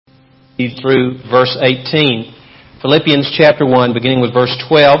through verse 18. Philippians chapter 1, beginning with verse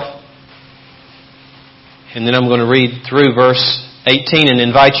 12. And then I'm going to read through verse 18 and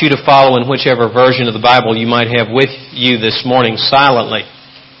invite you to follow in whichever version of the Bible you might have with you this morning silently.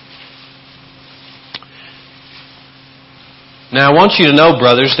 Now I want you to know,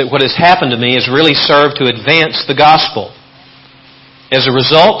 brothers, that what has happened to me has really served to advance the gospel. As a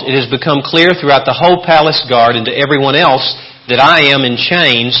result, it has become clear throughout the whole palace guard and to everyone else that I am in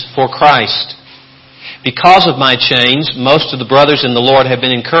chains for Christ. Because of my chains, most of the brothers in the Lord have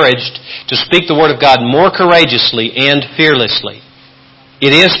been encouraged to speak the Word of God more courageously and fearlessly.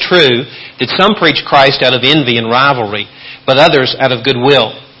 It is true that some preach Christ out of envy and rivalry, but others out of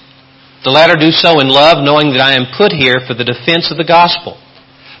goodwill. The latter do so in love, knowing that I am put here for the defense of the gospel.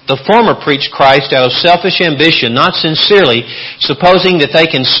 The former preach Christ out of selfish ambition, not sincerely, supposing that they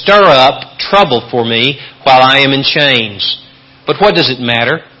can stir up trouble for me while I am in chains. But what does it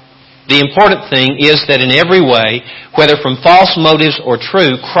matter? The important thing is that in every way, whether from false motives or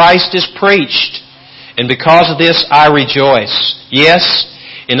true, Christ is preached. And because of this, I rejoice. Yes,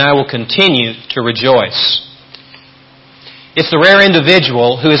 and I will continue to rejoice. It's the rare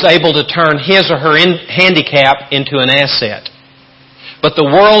individual who is able to turn his or her handicap into an asset. But the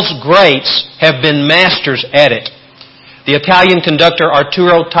world's greats have been masters at it. The Italian conductor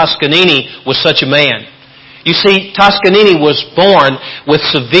Arturo Toscanini was such a man. You see, Toscanini was born with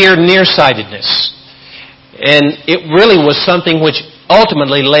severe nearsightedness. And it really was something which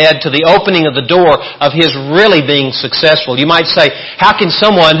ultimately led to the opening of the door of his really being successful. You might say, how can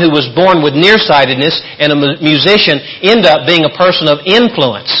someone who was born with nearsightedness and a musician end up being a person of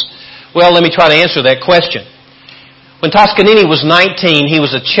influence? Well, let me try to answer that question. When Toscanini was 19, he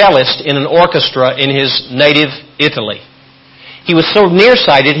was a cellist in an orchestra in his native Italy. He was so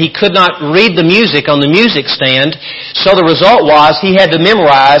nearsighted he could not read the music on the music stand, so the result was he had to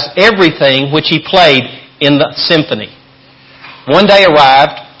memorize everything which he played in the symphony. One day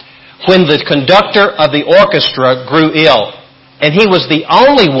arrived when the conductor of the orchestra grew ill, and he was the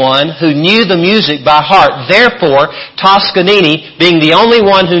only one who knew the music by heart. Therefore, Toscanini, being the only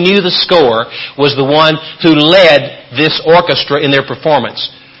one who knew the score, was the one who led this orchestra in their performance.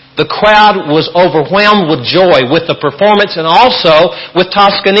 The crowd was overwhelmed with joy with the performance and also with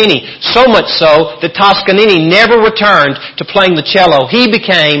Toscanini. So much so that Toscanini never returned to playing the cello. He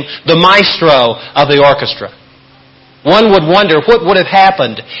became the maestro of the orchestra. One would wonder what would have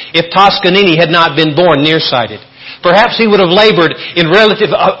happened if Toscanini had not been born nearsighted. Perhaps he would have labored in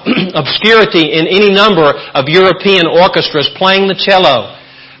relative obscurity in any number of European orchestras playing the cello.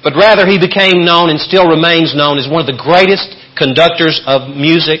 But rather he became known and still remains known as one of the greatest conductors of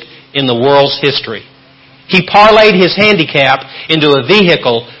music in the world's history. He parlayed his handicap into a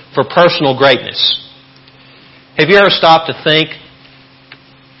vehicle for personal greatness. Have you ever stopped to think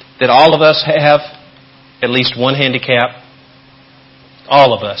that all of us have at least one handicap?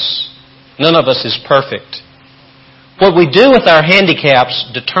 All of us. None of us is perfect. What we do with our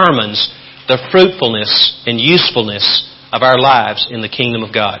handicaps determines the fruitfulness and usefulness of our lives in the kingdom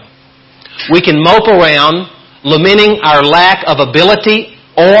of God. We can mope around lamenting our lack of ability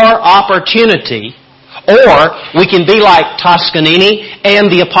or opportunity, or we can be like Toscanini and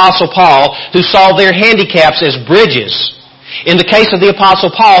the Apostle Paul, who saw their handicaps as bridges. In the case of the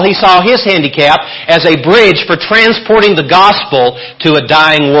Apostle Paul, he saw his handicap as a bridge for transporting the gospel to a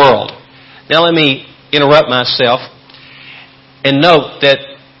dying world. Now let me interrupt myself and note that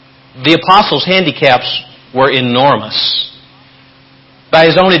the apostle's handicaps were enormous. By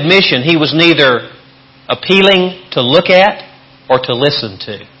his own admission, he was neither appealing to look at or to listen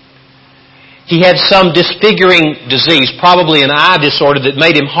to. He had some disfiguring disease, probably an eye disorder that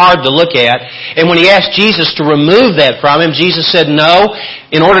made him hard to look at. And when he asked Jesus to remove that from him, Jesus said, no,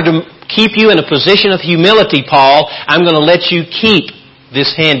 in order to keep you in a position of humility, Paul, I'm going to let you keep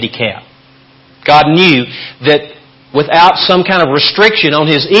this handicap. God knew that without some kind of restriction on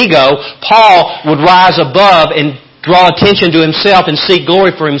his ego, Paul would rise above and draw attention to himself and seek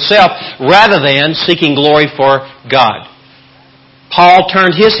glory for himself rather than seeking glory for God. Paul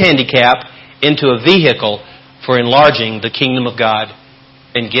turned his handicap into a vehicle for enlarging the kingdom of God.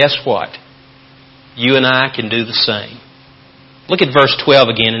 And guess what? You and I can do the same. Look at verse 12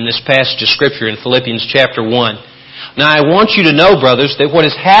 again in this passage of Scripture in Philippians chapter 1. Now I want you to know, brothers, that what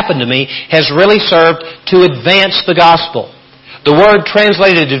has happened to me has really served to advance the gospel. The word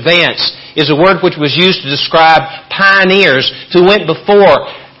translated advance is a word which was used to describe pioneers who went before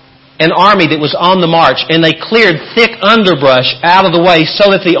an army that was on the march, and they cleared thick underbrush out of the way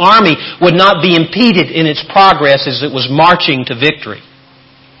so that the army would not be impeded in its progress as it was marching to victory.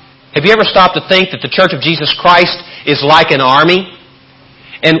 Have you ever stopped to think that the Church of Jesus Christ is like an army?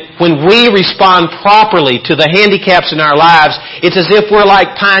 And when we respond properly to the handicaps in our lives, it's as if we're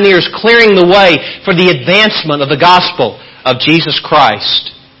like pioneers clearing the way for the advancement of the gospel of Jesus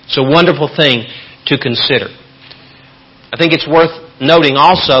Christ. It's a wonderful thing to consider. I think it's worth noting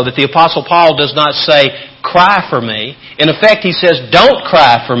also that the Apostle Paul does not say, cry for me. In effect, he says, don't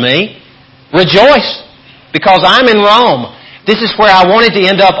cry for me. Rejoice, because I'm in Rome. This is where I wanted to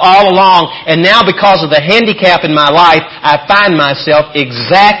end up all along, and now because of the handicap in my life, I find myself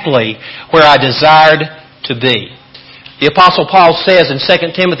exactly where I desired to be. The Apostle Paul says in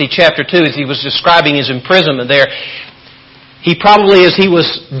 2 Timothy chapter 2, as he was describing his imprisonment there, he probably, as he was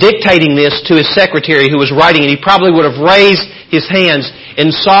dictating this to his secretary who was writing it, he probably would have raised his hands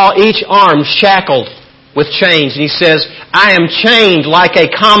and saw each arm shackled with chains. And he says, I am chained like a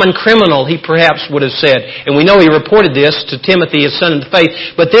common criminal, he perhaps would have said. And we know he reported this to Timothy, his son in the faith.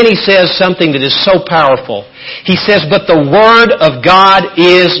 But then he says something that is so powerful. He says, but the Word of God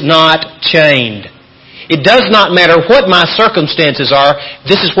is not chained. It does not matter what my circumstances are.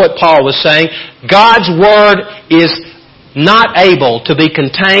 This is what Paul was saying. God's Word is not able to be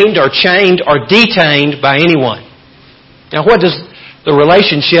contained or chained or detained by anyone. Now what does the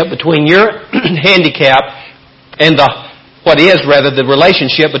relationship between your handicap and the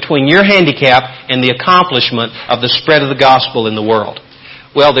relationship between your handicap and the accomplishment of the spread of the gospel in the world?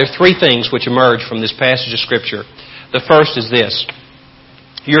 Well, there are three things which emerge from this passage of Scripture. The first is this.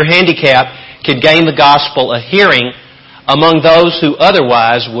 Your handicap can gain the gospel a hearing among those who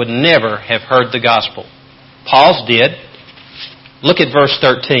otherwise would never have heard the gospel. Paul's did. Look at verse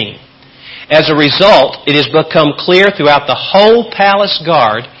 13. As a result, it has become clear throughout the whole palace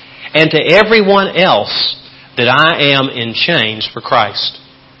guard and to everyone else that I am in chains for Christ.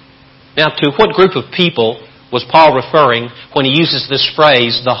 Now, to what group of people was Paul referring when he uses this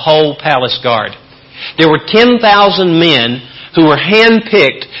phrase, the whole palace guard? There were 10,000 men who were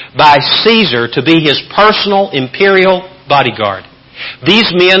handpicked by Caesar to be his personal imperial bodyguard. These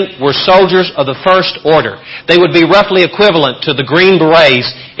men were soldiers of the first order. They would be roughly equivalent to the Green Berets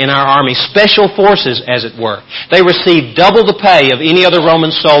in our army, special forces as it were. They received double the pay of any other Roman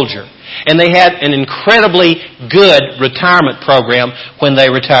soldier. And they had an incredibly good retirement program when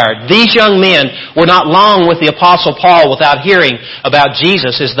they retired. These young men were not long with the Apostle Paul without hearing about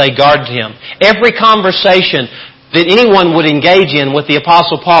Jesus as they guarded him. Every conversation that anyone would engage in with the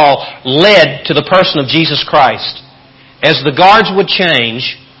Apostle Paul led to the person of Jesus Christ. As the guards would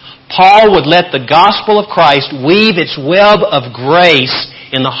change, Paul would let the gospel of Christ weave its web of grace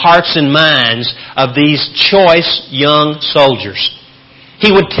in the hearts and minds of these choice young soldiers.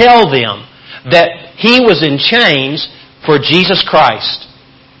 He would tell them that he was in chains for Jesus Christ.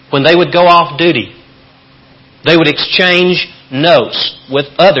 When they would go off duty, they would exchange notes with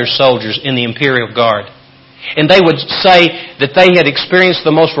other soldiers in the Imperial Guard. And they would say that they had experienced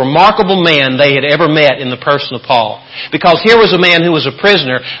the most remarkable man they had ever met in the person of Paul. Because here was a man who was a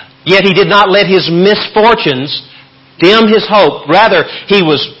prisoner, yet he did not let his misfortunes dim his hope. Rather, he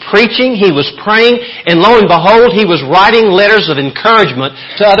was preaching, he was praying, and lo and behold, he was writing letters of encouragement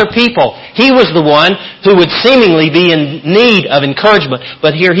to other people. He was the one who would seemingly be in need of encouragement,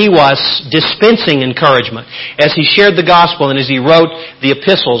 but here he was dispensing encouragement. As he shared the gospel and as he wrote the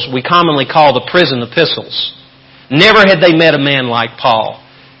epistles we commonly call the prison epistles. Never had they met a man like Paul.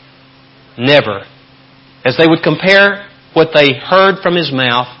 Never. As they would compare what they heard from his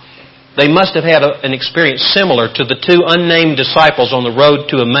mouth, they must have had an experience similar to the two unnamed disciples on the road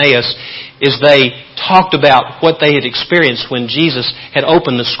to Emmaus as they talked about what they had experienced when Jesus had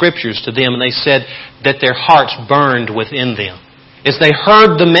opened the Scriptures to them, and they said that their hearts burned within them. As they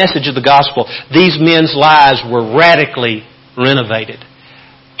heard the message of the gospel, these men's lives were radically renovated.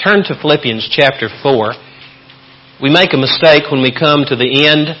 Turn to Philippians chapter 4. We make a mistake when we come to the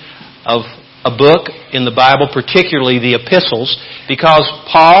end of a book in the Bible, particularly the epistles, because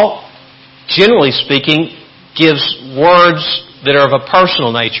Paul, generally speaking, gives words that are of a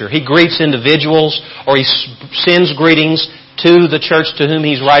personal nature. He greets individuals, or he sends greetings to the church to whom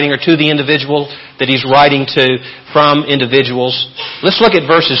he's writing, or to the individual that he's writing to from individuals. Let's look at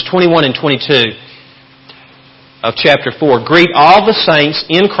verses 21 and 22 of chapter 4. Greet all the saints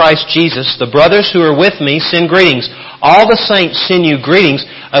in Christ Jesus. The brothers who are with me send greetings. All the saints send you greetings,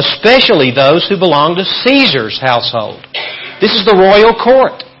 especially those who belong to Caesar's household. This is the royal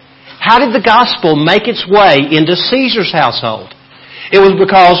court. How did the gospel make its way into Caesar's household? It was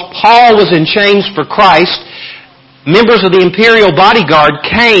because Paul was in chains for Christ. Members of the imperial bodyguard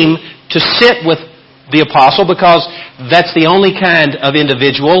came to sit with the apostle because that's the only kind of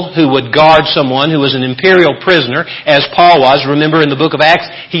individual who would guard someone who was an imperial prisoner, as Paul was. Remember in the book of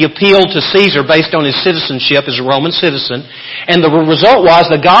Acts, he appealed to Caesar based on his citizenship as a Roman citizen. And the result was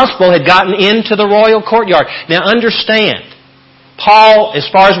the gospel had gotten into the royal courtyard. Now understand, Paul, as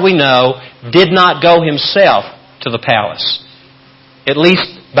far as we know, did not go himself to the palace. At least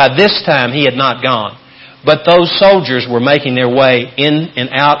by this time he had not gone. But those soldiers were making their way in and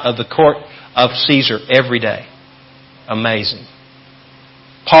out of the court of Caesar every day. Amazing.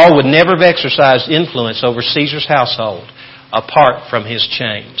 Paul would never have exercised influence over Caesar's household apart from his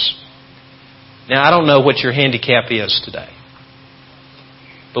chains. Now, I don't know what your handicap is today.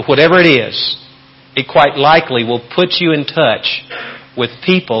 But whatever it is, it quite likely will put you in touch with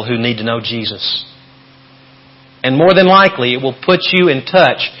people who need to know Jesus. And more than likely, it will put you in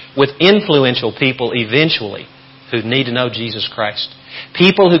touch with influential people eventually who need to know Jesus Christ.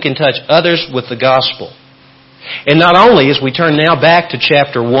 People who can touch others with the gospel. And not only, as we turn now back to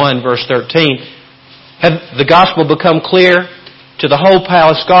chapter 1, verse 13, have the gospel become clear to the whole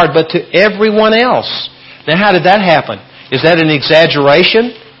palace guard, but to everyone else. Now, how did that happen? Is that an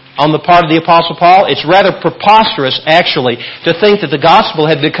exaggeration on the part of the Apostle Paul? It's rather preposterous, actually, to think that the gospel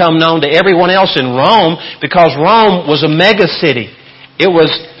had become known to everyone else in Rome because Rome was a mega city. It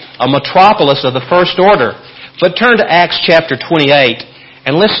was a metropolis of the first order. But turn to Acts chapter 28,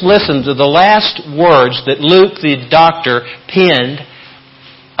 and let's listen to the last words that Luke the doctor penned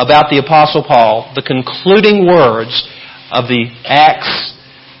about the Apostle Paul, the concluding words of the Acts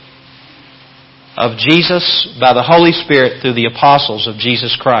of Jesus by the Holy Spirit through the apostles of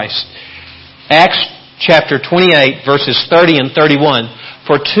Jesus Christ. Acts chapter 28, verses 30 and 31.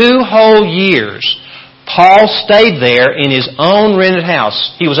 For 2 whole years, Paul stayed there in his own rented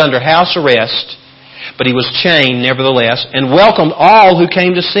house. He was under house arrest, but he was chained nevertheless, and welcomed all who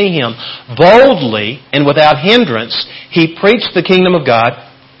came to see him. Boldly and without hindrance, he preached the kingdom of God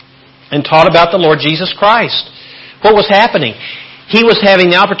and taught about the Lord Jesus Christ. What was happening? He was having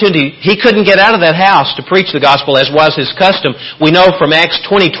the opportunity. He couldn't get out of that house to preach the gospel as was his custom. We know from Acts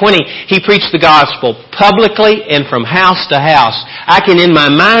 20:20, he preached the gospel publicly and from house to house. I can, in my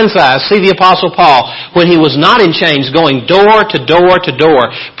mind's eye, see the Apostle Paul, when he was not in chains, going door to door to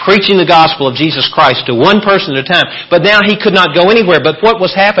door, preaching the gospel of Jesus Christ to one person at a time. But now he could not go anywhere. But what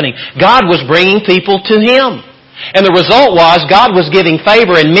was happening? God was bringing people to him. And the result was God was giving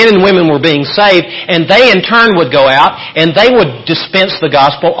favor and men and women were being saved, and they in turn would go out and they would dispense the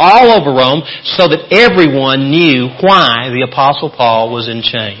gospel all over Rome so that everyone knew why the Apostle Paul was in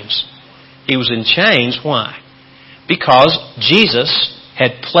chains. He was in chains, why? Because Jesus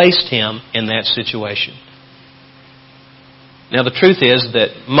had placed him in that situation. Now the truth is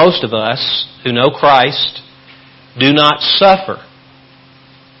that most of us who know Christ do not suffer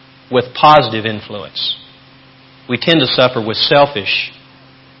with positive influence. We tend to suffer with selfish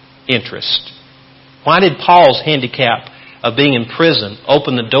interest. Why did Paul's handicap of being in prison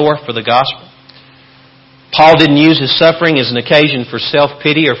open the door for the gospel? Paul didn't use his suffering as an occasion for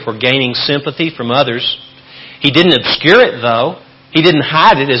self-pity or for gaining sympathy from others. He didn't obscure it, though. He didn't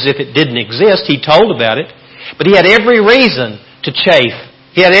hide it as if it didn't exist. He told about it. But he had every reason to chafe.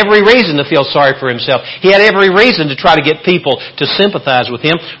 He had every reason to feel sorry for himself. He had every reason to try to get people to sympathize with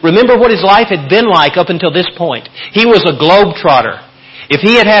him. Remember what his life had been like up until this point. He was a globetrotter. If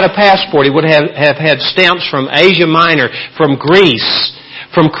he had had a passport, he would have had stamps from Asia Minor, from Greece,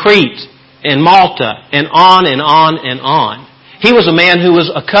 from Crete, and Malta, and on and on and on. He was a man who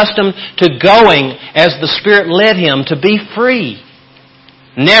was accustomed to going as the Spirit led him to be free.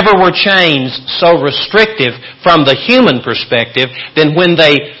 Never were chains so restrictive from the human perspective than when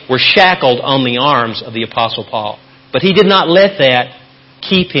they were shackled on the arms of the Apostle Paul. But he did not let that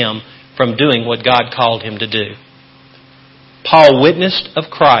keep him from doing what God called him to do. Paul witnessed of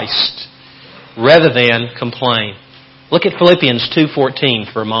Christ rather than complain. Look at Philippians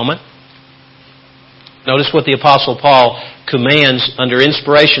 2:14 for a moment. Notice what the Apostle Paul commands under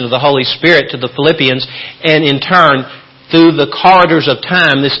inspiration of the Holy Spirit to the Philippians, and in turn, through the corridors of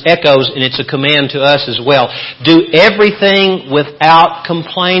time, this echoes, and it's a command to us as well. Do everything without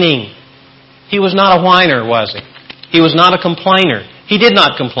complaining. He was not a whiner, was he? He was not a complainer. He did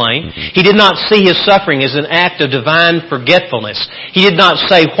not complain. He did not see his suffering as an act of divine forgetfulness. He did not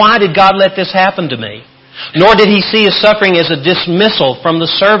say, why did God let this happen to me? Nor did he see his suffering as a dismissal from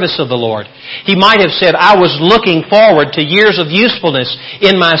the service of the Lord. He might have said, I was looking forward to years of usefulness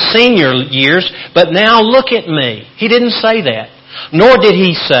in my senior years, but now look at me. He didn't say that. Nor did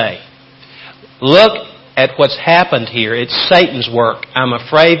he say, look at what's happened here. It's Satan's work. I'm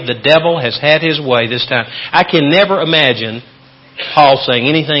afraid the devil has had his way this time. I can never imagine Paul saying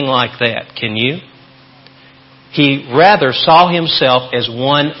anything like that. Can you? He rather saw himself as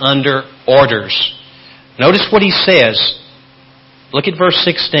one under orders. Notice what he says. Look at verse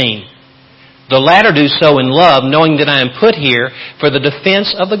 16. The latter do so in love, knowing that I am put here for the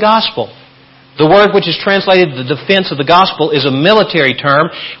defense of the gospel. The word which is translated the defense of the gospel is a military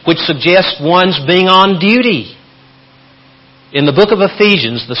term which suggests one's being on duty. In the book of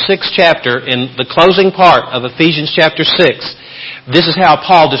Ephesians, the 6th chapter, in the closing part of Ephesians chapter 6, this is how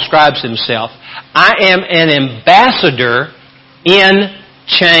Paul describes himself. I am an ambassador in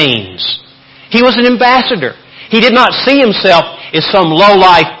chains. He was an ambassador. He did not see himself as some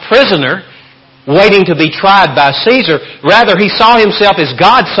low-life prisoner waiting to be tried by Caesar. Rather, he saw himself as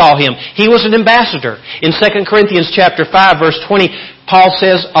God saw him. He was an ambassador. In 2 Corinthians chapter 5, verse 20, Paul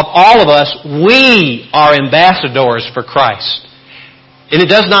says, of all of us, we are ambassadors for Christ. And it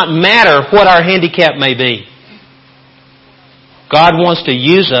does not matter what our handicap may be. God wants to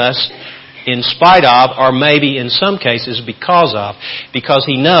use us in spite of, or maybe in some cases because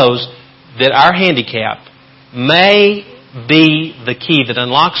He knows that our handicap may be the key that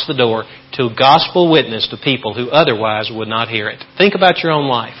unlocks the door to gospel witness to people who otherwise would not hear it. Think about your own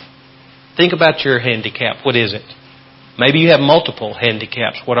life. Think about your handicap. What is it? Maybe you have multiple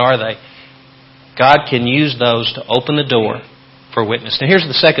handicaps. What are they? God can use those to open the door for witness. Now here's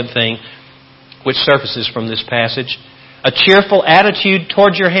the second thing which surfaces from this passage. A cheerful attitude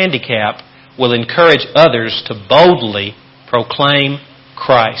towards your handicap will encourage others to boldly proclaim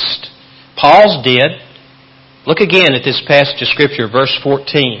Christ. Paul's did. Look again at this passage of Scripture, verse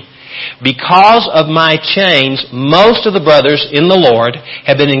 14. Because of my chains, most of the brothers in the Lord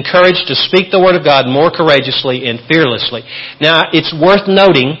have been encouraged to speak the Word of God more courageously and fearlessly. Now, it's worth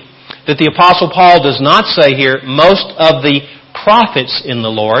noting that the Apostle Paul does not say here most of the prophets in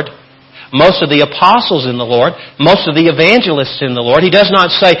the Lord, most of the apostles in the Lord, most of the evangelists in the Lord. He does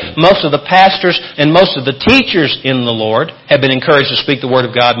not say most of the pastors and most of the teachers in the Lord have been encouraged to speak the Word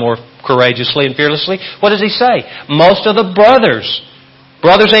of God more courageously and fearlessly. What does he say? Most of the brothers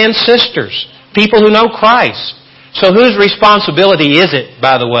and sisters, people who know Christ. So whose responsibility is it,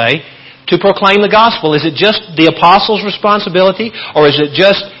 by the way, to proclaim the gospel? Is it just the apostles' responsibility, or is it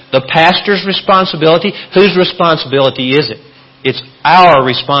just the pastor's responsibility? Whose responsibility is it? It's our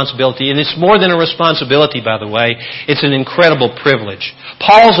responsibility, and it's more than a responsibility, by the way. It's an incredible privilege.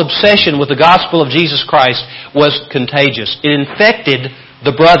 Paul's obsession with the gospel of Jesus Christ was contagious. It infected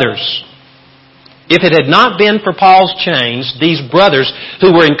the brothers. If it had not been for Paul's chains, these brothers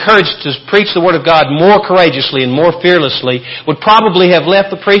who were encouraged to preach the Word of God more courageously and more fearlessly would probably have left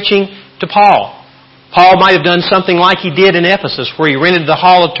the preaching to Paul. Paul might have done something like he did in Ephesus, where he rented the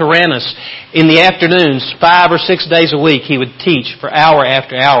hall of Tyrannus. In the afternoons, 5 or 6 days a week, he would teach for hour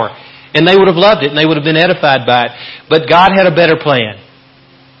after hour. And they would have loved it, and they would have been edified by it. But God had a better plan.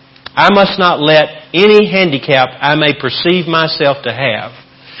 I must not let any handicap I may perceive myself to have,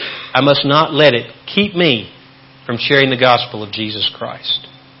 I must not let it keep me from sharing the gospel of Jesus Christ.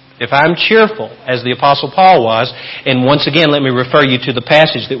 If I'm cheerful, as the Apostle Paul was, and once again let me refer you to the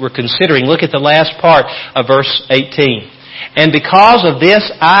passage that we're considering. Look at the last part of verse 18. And because of this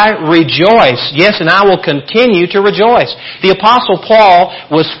I rejoice. Yes, and I will continue to rejoice. The Apostle Paul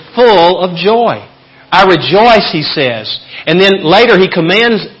was full of joy. I rejoice, he says. And then later he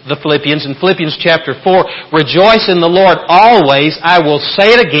commands the Philippians in Philippians chapter 4, rejoice in the Lord always. I will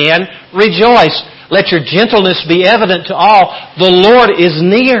say it again, rejoice. Let your gentleness be evident to all. The Lord is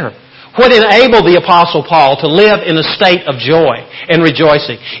near. What enabled the Apostle Paul to live in a state of joy and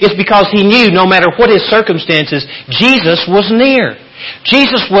rejoicing? It's because he knew no matter what his circumstances, Jesus was near.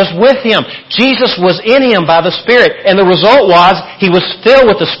 Jesus was with him. Jesus was in him by the Spirit. And the result was he was filled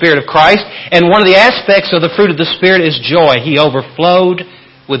with the Spirit of Christ. And one of the aspects of the fruit of the Spirit is joy. He overflowed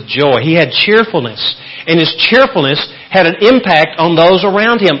with joy. He had cheerfulness. And his cheerfulness had an impact on those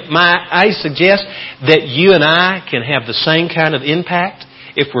around him. I suggest that you and I can have the same kind of impact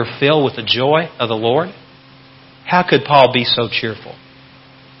if we're filled with the joy of the Lord. How could Paul be so cheerful?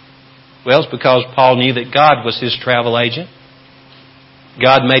 Well, it's because Paul knew that God was his travel agent.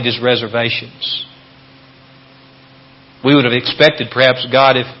 God made his reservations. We would have expected perhaps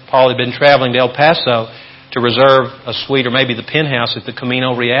God, if Paul had been traveling to El Paso, to reserve a suite or maybe the penthouse at the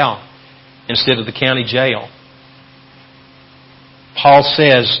Camino Real instead of the county jail. Paul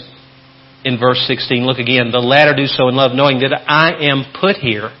says in verse 16, look again, the latter do so in love, knowing that I am put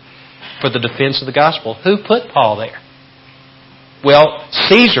here for the defense of the gospel. Who put Paul there? Well,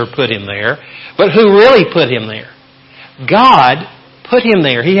 Caesar put him there, but who really put him there? God put him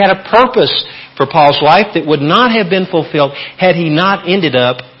there. He had a purpose for Paul's life that would not have been fulfilled had he not ended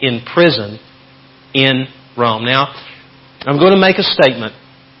up in prison in Rome. Now, I'm going to make a statement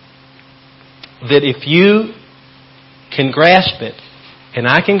that if you can grasp it, and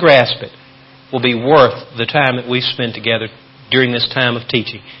I can grasp it, will be worth the time that we spend together during this time of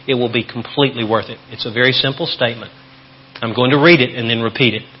teaching. It will be completely worth it. It's a very simple statement. I'm going to read it and then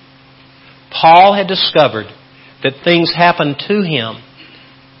repeat it. Paul had discovered that things happened to him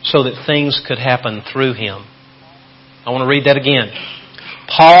so that things could happen through him. I want to read that again.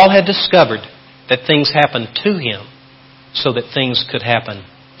 Paul had discovered that things happened to him so that things could happen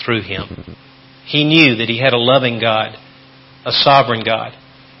through him. He knew that he had a loving God, a sovereign God.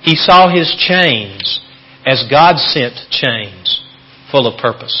 He saw his chains as God-sent chains, full of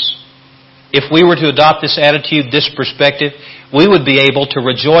purpose. If we were to adopt this attitude, this perspective, we would be able to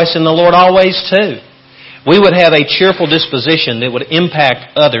rejoice in the Lord always too. We would have a cheerful disposition that would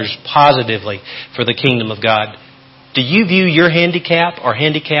impact others positively for the kingdom of God. Do you view your handicap or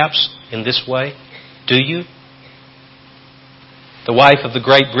handicaps in this way? Do you? The wife of the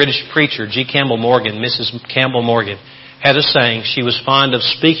great British preacher, G. Campbell Morgan, Mrs. Campbell Morgan, had a saying. She was fond of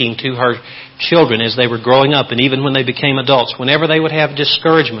speaking to her children as they were growing up and even when they became adults. Whenever they would have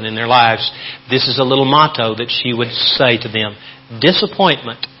discouragement in their lives, this is a little motto that she would say to them.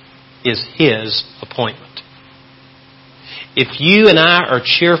 Disappointment is His appointment. If you and I are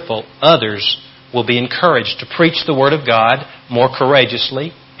cheerful, others will be encouraged to preach the Word of God more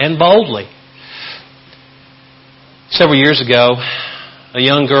courageously and boldly. Several years ago, a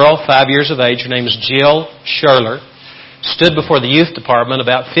young girl, 5 years of age, her name is Jill Sherler, stood before the youth department,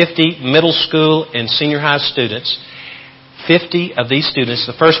 about 50 middle school and senior high students. 50 of these students,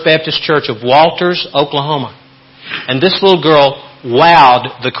 the First Baptist Church of Walters, Oklahoma. And this little girl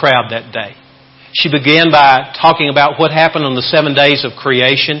wowed the crowd that day. She began by talking about what happened on the 7 days of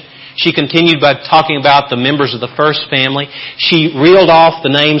creation. She continued by talking about the members of the first family. She reeled off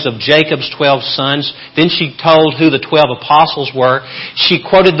the names of Jacob's 12 sons. Then she told who the 12 apostles were. She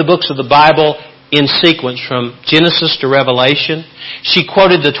quoted the books of the Bible in sequence from Genesis to Revelation. She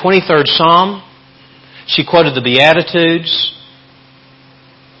quoted the 23rd Psalm. She quoted the Beatitudes.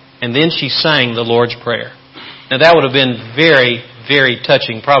 And then she sang the Lord's Prayer. Now that would have been very, very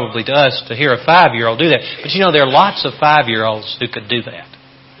touching probably to us to hear a 5-year-old do that. But you know, there are lots of 5-year-olds who could do that.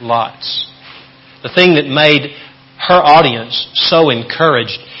 Lots. The thing that made her audience so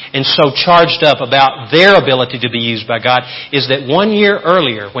encouraged and so charged up about their ability to be used by God is that 1 year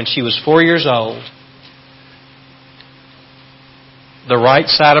earlier, when she was 4 years old, the right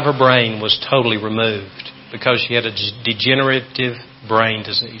side of her brain was totally removed because she had a degenerative brain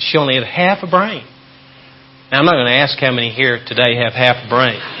disease. She only had half a brain. Now, I'm not going to ask how many here today have half a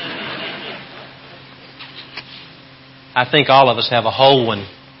brain. I think all of us have a whole one.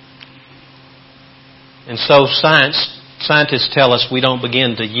 And so scientists tell us we don't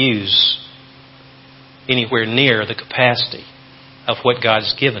begin to use anywhere near the capacity of what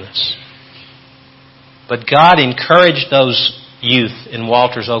God's given us. But God encouraged those youth in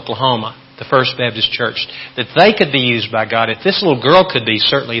Walters, Oklahoma, the First Baptist Church, that they could be used by God. If this little girl could be,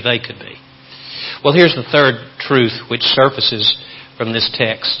 certainly they could be. Well, here's the third truth which surfaces from this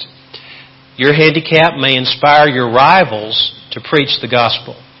text. Your handicap may inspire your rivals to preach the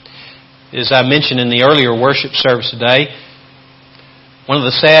gospel. As I mentioned in the earlier worship service today, one of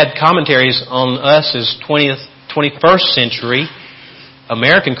the sad commentaries on us as 21st century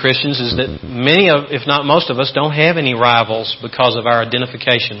American Christians is that many of, if not most of us, don't have any rivals because of our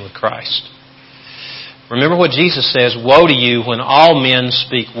identification with Christ. Remember what Jesus says, woe to you when all men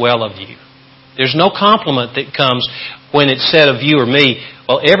speak well of you. There's no compliment that comes when it's said of you or me,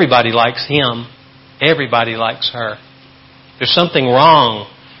 well, everybody likes him, everybody likes her. There's something wrong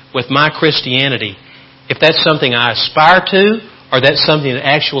with my Christianity if that's something I aspire to or that's something that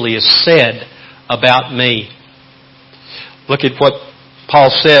actually is said about me. Look at what Paul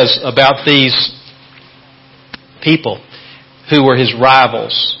says about these people who were his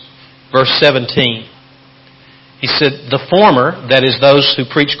rivals. Verse 17. He said, the former, that is those who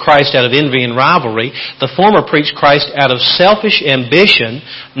preach Christ out of envy and rivalry, the former preach Christ out of selfish ambition,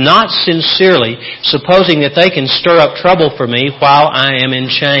 not sincerely, supposing that they can stir up trouble for me while I am in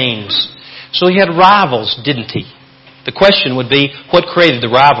chains. So he had rivals, didn't he? The question would be, what created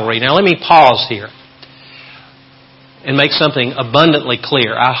the rivalry? Now let me pause here and make something abundantly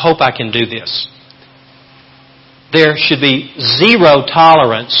clear. I hope I can do this. There should be zero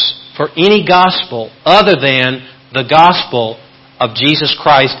tolerance for any gospel other than the gospel of Jesus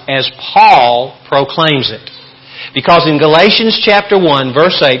Christ as Paul proclaims it. Because in Galatians chapter 1,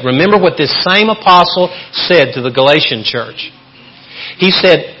 verse 8, remember what this same apostle said to the Galatian church. He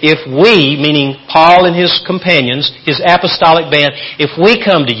said, if we, meaning Paul and his companions, his apostolic band, if we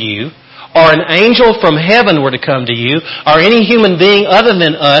come to you, or an angel from heaven were to come to you, or any human being other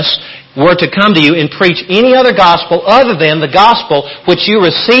than us, were to come to you and preach any other gospel other than the gospel which you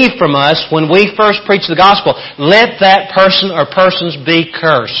received from us when we first preached the gospel, let that person or persons be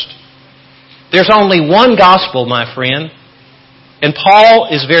cursed. There's only one gospel, my friend. And Paul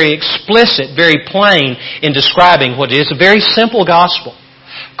is very explicit, very plain in describing what it is. It's a very simple gospel.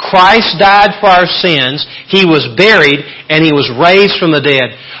 Christ died for our sins. He was buried and He was raised from the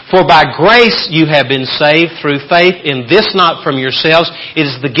dead. For by grace you have been saved through faith in this, not from yourselves. It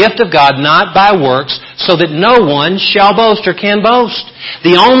is the gift of God, not by works, so that no one shall boast or can boast.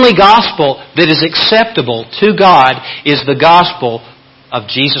 The only gospel that is acceptable to God is the gospel of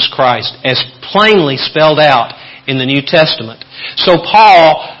Jesus Christ, as plainly spelled out in the New Testament. So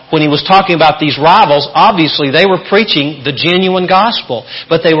Paul, when he was talking about these rivals, obviously they were preaching the genuine gospel,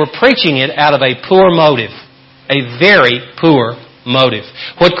 but they were preaching it out of a poor motive, a very poor motive.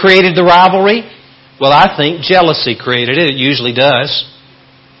 What created the rivalry? Well, I think jealousy created it. It usually does.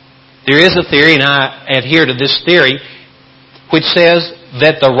 There is a theory, and I adhere to this theory, which says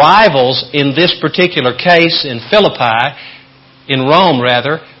that the rivals in this particular case in Philippi, in Rome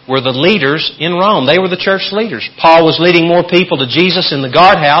rather, were the leaders in Rome. They were the church leaders. Paul was leading more people to Jesus in the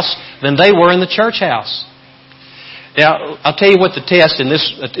guardhouse than they were in the church house. Now, I'll tell you what the test, and this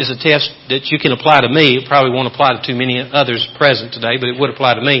is a test that you can apply to me. It probably won't apply to too many others present today, but it would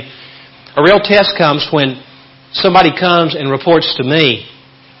apply to me. A real test comes when somebody comes and reports to me,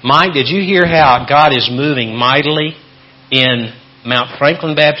 Mike, did you hear how God is moving mightily in Mount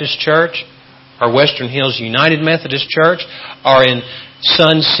Franklin Baptist Church, or Western Hills United Methodist Church, or in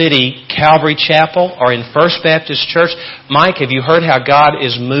Sun City Calvary Chapel, or in First Baptist Church? Mike, have you heard how God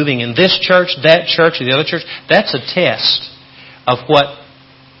is moving in this church, that church, or the other church? That's a test of what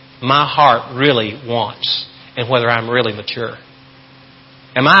my heart really wants and whether I'm really mature.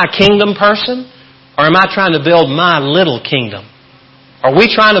 Am I a kingdom person, or am I trying to build my little kingdom? Are we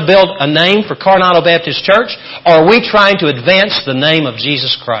trying to build a name for Coronado Baptist Church, or are we trying to advance the name of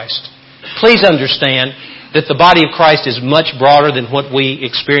Jesus Christ? Please understand that the body of Christ is much broader than what we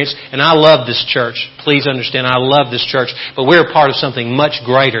experience. And I love this church. Please understand, I love this church. But we're a part of something much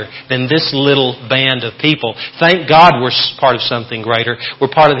greater than this little band of people. Thank God we're part of something greater.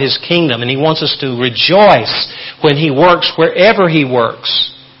 We're part of His kingdom. And He wants us to rejoice when He works wherever He works.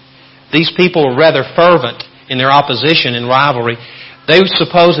 These people were rather fervent in their opposition and rivalry. They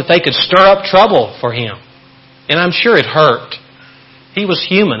supposed that they could stir up trouble for Him. And I'm sure it hurt. He was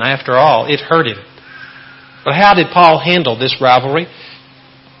human after all. It hurt Him. But how did Paul handle this rivalry?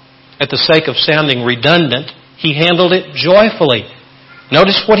 At the sake of sounding redundant, he handled it joyfully.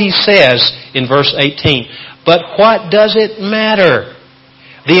 Notice what he says in verse 18. But what does it matter?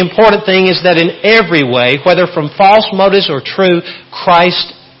 The important thing is that in every way, whether from false motives or true,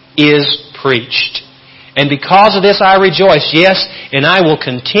 Christ is preached. And because of this I rejoice, yes, and I will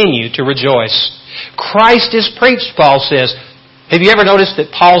continue to rejoice. Christ is preached, Paul says. Have you ever noticed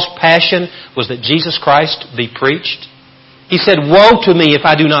that Paul's passion was that Jesus Christ be preached? He said, woe to me if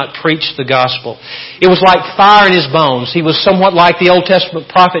I do not preach the gospel. It was like fire in his bones. He was somewhat like the Old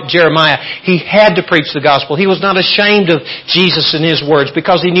Testament prophet Jeremiah. He had to preach the gospel. He was not ashamed of Jesus and His words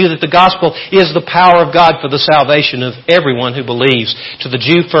because he knew that the gospel is the power of God for the salvation of everyone who believes, to the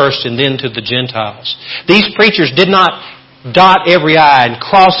Jew first and then to the Gentiles. These preachers did not dot every I and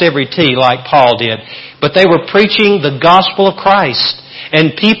cross every T like Paul did. But they were preaching the gospel of Christ.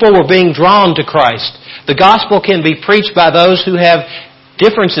 And people were being drawn to Christ. The gospel can be preached by those who have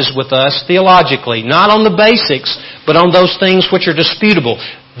differences with us theologically. Not on the basics, but on those things which are disputable.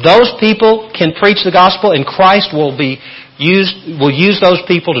 Those people can preach the gospel, and Christ will use those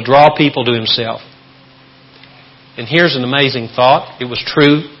people to draw people to Himself. And here's an amazing thought. It was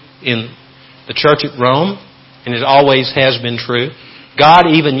true in the church at Rome, and it always has been true. God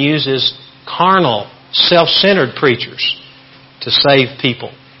even uses carnal, self-centered preachers to save people,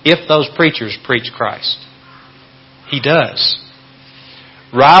 if those preachers preach Christ. He does.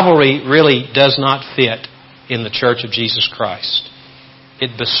 Rivalry really does not fit in the church of Jesus Christ.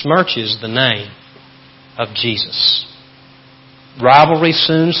 It besmirches the name of Jesus. Rivalry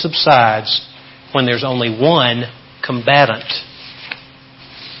soon subsides when there's only one combatant.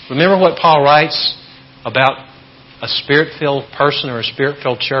 Remember what Paul writes about a Spirit-filled person or a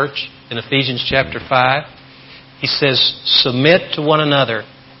Spirit-filled church in Ephesians chapter 5? He says, submit to one another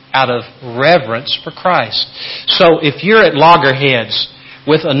out of reverence for Christ. So if you're at loggerheads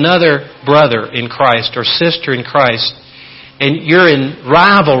with another brother in Christ or sister in Christ, and you're in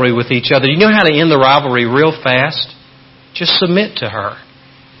rivalry with each other, you know how to end the rivalry real fast? Just submit to her.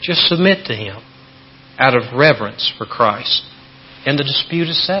 Just submit to him out of reverence for Christ. And the dispute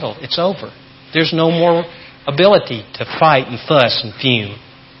is settled. It's over. There's no more ability to fight and fuss and fume.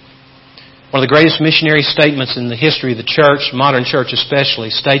 One of the greatest missionary statements in the history of the church, modern church especially,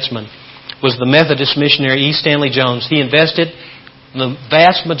 statesman, was the Methodist missionary E. Stanley Jones. He invested the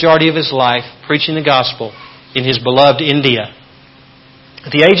vast majority of his life preaching the gospel in his beloved India.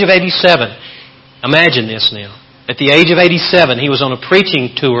 At the age of 87, imagine this now. At the age of 87, he was on a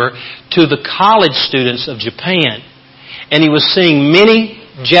preaching tour to the college students of Japan. And he was seeing many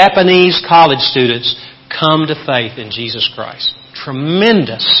Japanese college students come to faith in Jesus Christ.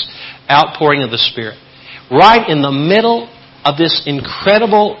 Tremendous outpouring of the Spirit. Right in the middle of this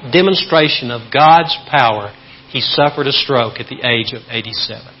incredible demonstration of God's power, he suffered a stroke at the age of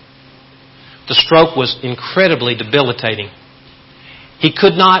 87. The stroke was incredibly debilitating. He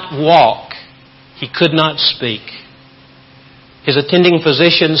could not walk. He could not speak. His attending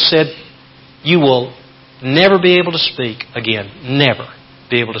physician said, "You will never be able to speak again. Never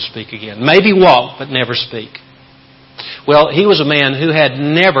be able to speak again. Maybe walk, but never speak." Well, he was a man who had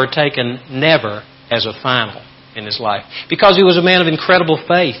never taken never as a final in his life, because he was a man of incredible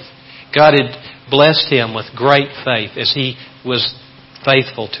faith. God had blessed him with great faith as he was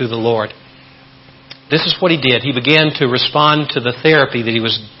faithful to the Lord. This is what he did. He began to respond to the therapy that he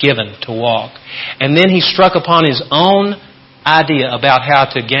was given to walk. And then he struck upon his own idea about how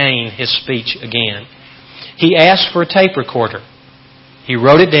to gain his speech again. He asked for a tape recorder. He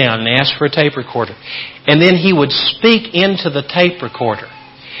wrote it down and asked for a tape recorder. And then he would speak into the tape recorder.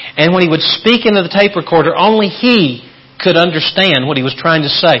 And when he would speak into the tape recorder, only he could understand what he was trying to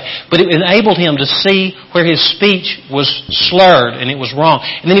say. But it enabled him to see where his speech was slurred and it was wrong.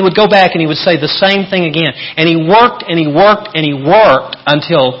 And then he would go back and he would say the same thing again. And he worked and he worked and he worked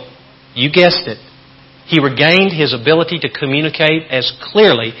until, you guessed it, he regained his ability to communicate as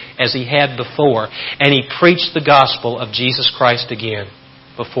clearly as he had before. And he preached the gospel of Jesus Christ again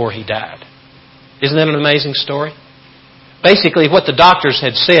before he died. Isn't that an amazing story? Basically, what the doctors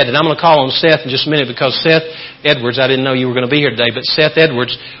had said, and I'm going to call on Seth in just a minute because Seth Edwards, I didn't know you were going to be here today, but Seth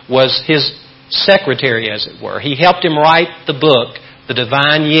Edwards was his secretary, as it were. He helped him write the book, The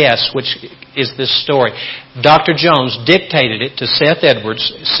Divine Yes, which is this story. Dr. Jones dictated it to Seth Edwards.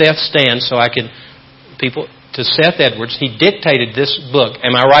 Seth stands so I can... to Seth Edwards. He dictated this book.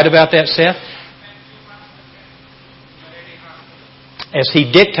 Am I right about that, Seth? As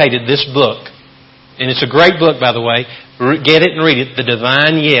he dictated this book, and it's a great book, by the way. Get it and read it. The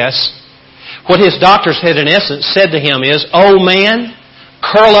Divine Yes. What his doctors had in essence said to him is, "Oh man,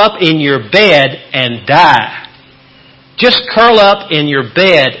 curl up in your bed and die. Just curl up in your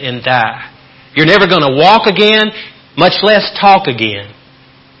bed and die. You're never going to walk again, much less talk again."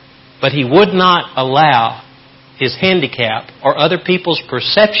 But he would not allow his handicap or other people's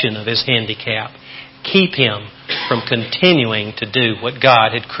perception of his handicap keep him from continuing to do what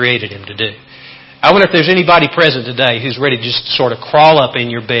God had created him to do. I wonder if there's anybody present today who's ready to just sort of crawl up in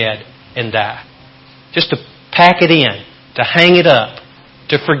your bed and die. Just to pack it in, to hang it up,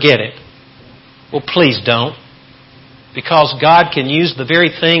 to forget it. Well, please don't. Because God can use the very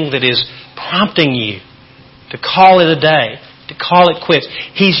thing that is prompting you to call it a day, to call it quits.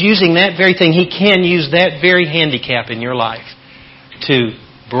 He's using that very thing. He can use that very handicap in your life to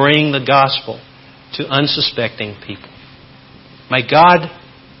bring the gospel to unsuspecting people. May God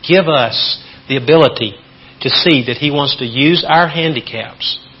give us the ability to see that He wants to use our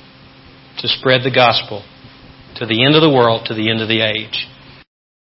handicaps to spread the gospel to the end of the world, to the end of the age.